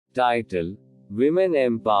Title: Women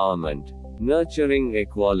Empowerment, Nurturing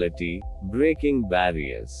Equality, Breaking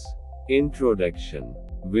Barriers. Introduction.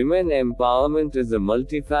 Women empowerment is a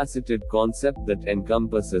multifaceted concept that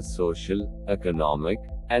encompasses social, economic,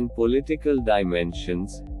 and political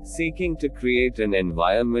dimensions, seeking to create an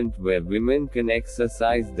environment where women can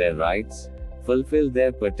exercise their rights, fulfill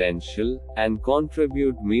their potential, and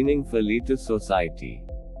contribute meaningfully to society.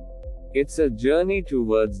 It's a journey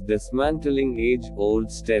towards dismantling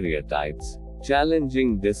age-old stereotypes,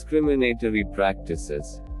 challenging discriminatory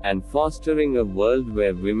practices, and fostering a world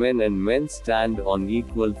where women and men stand on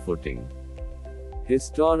equal footing.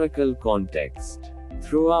 Historical context.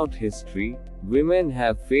 Throughout history, women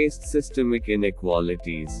have faced systemic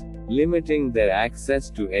inequalities, limiting their access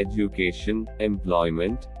to education,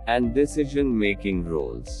 employment, and decision-making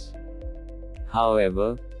roles.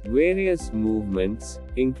 However, various movements,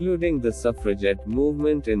 including the suffragette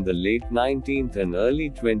movement in the late 19th and early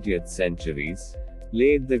 20th centuries,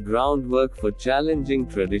 laid the groundwork for challenging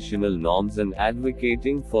traditional norms and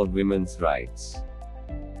advocating for women's rights.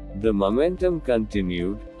 The momentum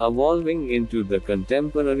continued, evolving into the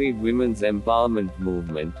contemporary women's empowerment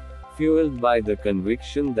movement, fueled by the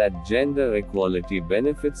conviction that gender equality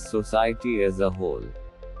benefits society as a whole.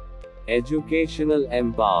 Educational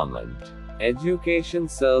empowerment. Education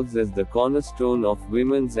serves as the cornerstone of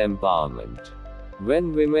women's empowerment.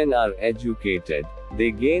 When women are educated, they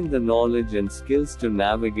gain the knowledge and skills to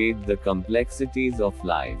navigate the complexities of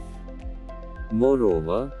life.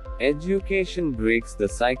 Moreover, education breaks the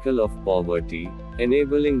cycle of poverty,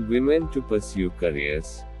 enabling women to pursue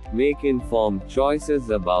careers, make informed choices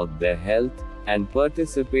about their health, and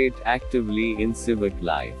participate actively in civic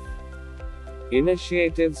life.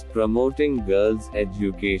 Initiatives promoting girls'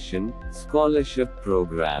 education, scholarship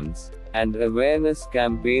programs, and awareness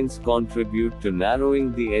campaigns contribute to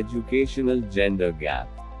narrowing the educational gender gap.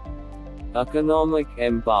 Economic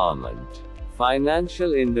empowerment.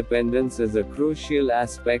 Financial independence is a crucial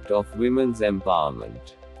aspect of women's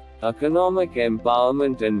empowerment. Economic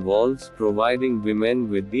empowerment involves providing women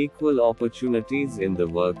with equal opportunities in the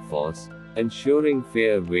workforce, ensuring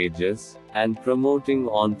fair wages, and promoting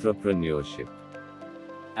entrepreneurship.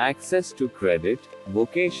 Access to credit,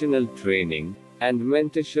 vocational training, and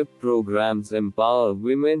mentorship programs empower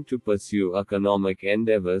women to pursue economic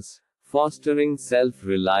endeavors, fostering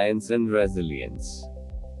self-reliance and resilience.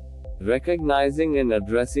 Recognizing and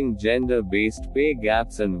addressing gender-based pay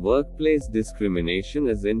gaps and workplace discrimination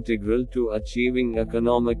is integral to achieving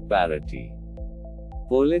economic parity.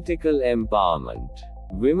 Political empowerment.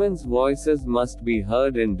 Women's voices must be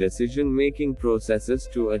heard in decision-making processes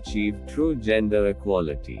to achieve true gender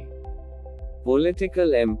equality. Political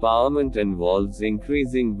empowerment involves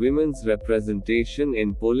increasing women's representation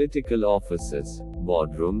in political offices,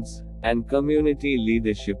 boardrooms, and community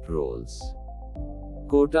leadership roles.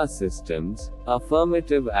 Quota systems,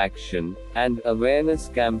 affirmative action, and awareness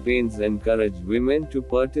campaigns encourage women to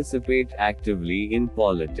participate actively in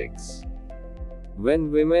politics.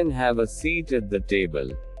 When women have a seat at the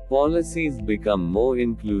table, policies become more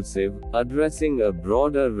inclusive, addressing a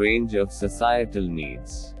broader range of societal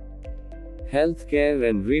needs. Healthcare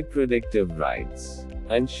and reproductive rights.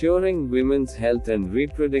 Ensuring women's health and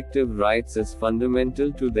reproductive rights is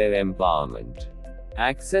fundamental to their empowerment.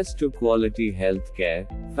 Access to quality healthcare,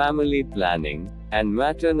 family planning, and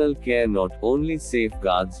maternal care not only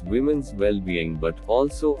safeguards women's well-being but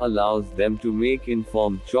also allows them to make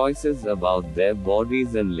informed choices about their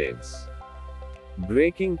bodies and lives.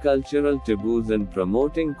 Breaking cultural taboos and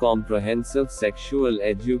promoting comprehensive sexual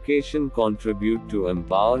education contribute to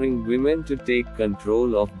empowering women to take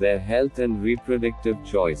control of their health and reproductive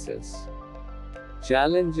choices.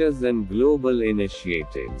 Challenges and global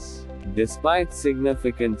initiatives. Despite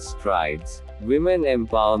significant strides, women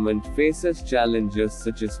empowerment faces challenges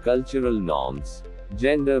such as cultural norms,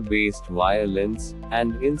 gender-based violence,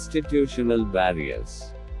 and institutional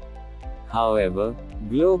barriers. However,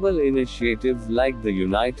 global initiatives like the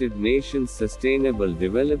United Nations Sustainable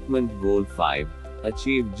Development Goal 5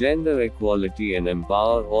 achieve gender equality and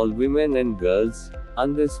empower all women and girls,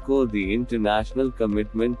 underscore the international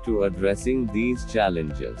commitment to addressing these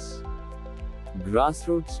challenges.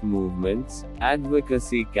 Grassroots movements,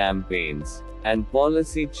 advocacy campaigns, and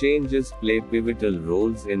policy changes play pivotal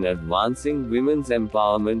roles in advancing women's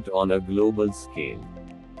empowerment on a global scale.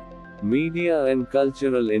 Media and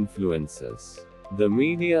cultural influences. The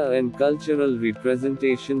media and cultural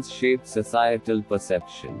representations shape societal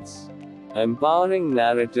perceptions. Empowering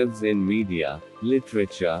narratives in media,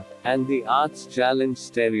 literature, and the arts challenge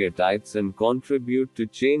stereotypes and contribute to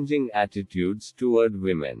changing attitudes toward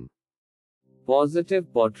women. Positive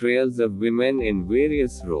portrayals of women in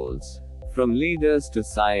various roles, from leaders to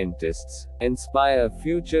scientists, inspire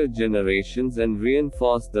future generations and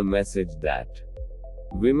reinforce the message that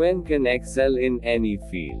women can excel in any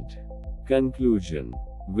field. Conclusion.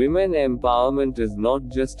 Women empowerment is not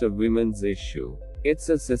just a women's issue, it's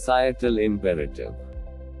a societal imperative.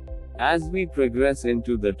 As we progress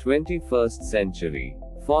into the 21st century,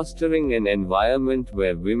 fostering an environment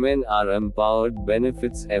where women are empowered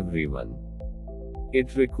benefits everyone.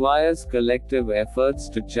 It requires collective efforts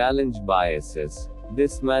to challenge biases,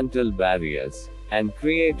 dismantle barriers, and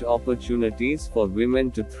create opportunities for women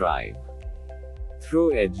to thrive.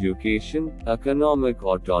 Through education, economic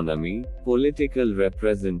autonomy, political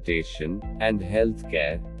representation, and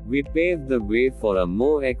healthcare, we pave the way for a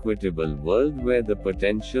more equitable world where the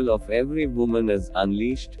potential of every woman is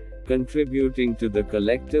unleashed, contributing to the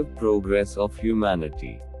collective progress of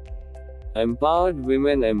humanity. Empowered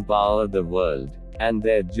women empower the world, and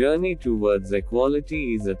their journey towards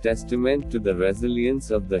equality is a testament to the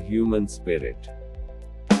resilience of the human spirit.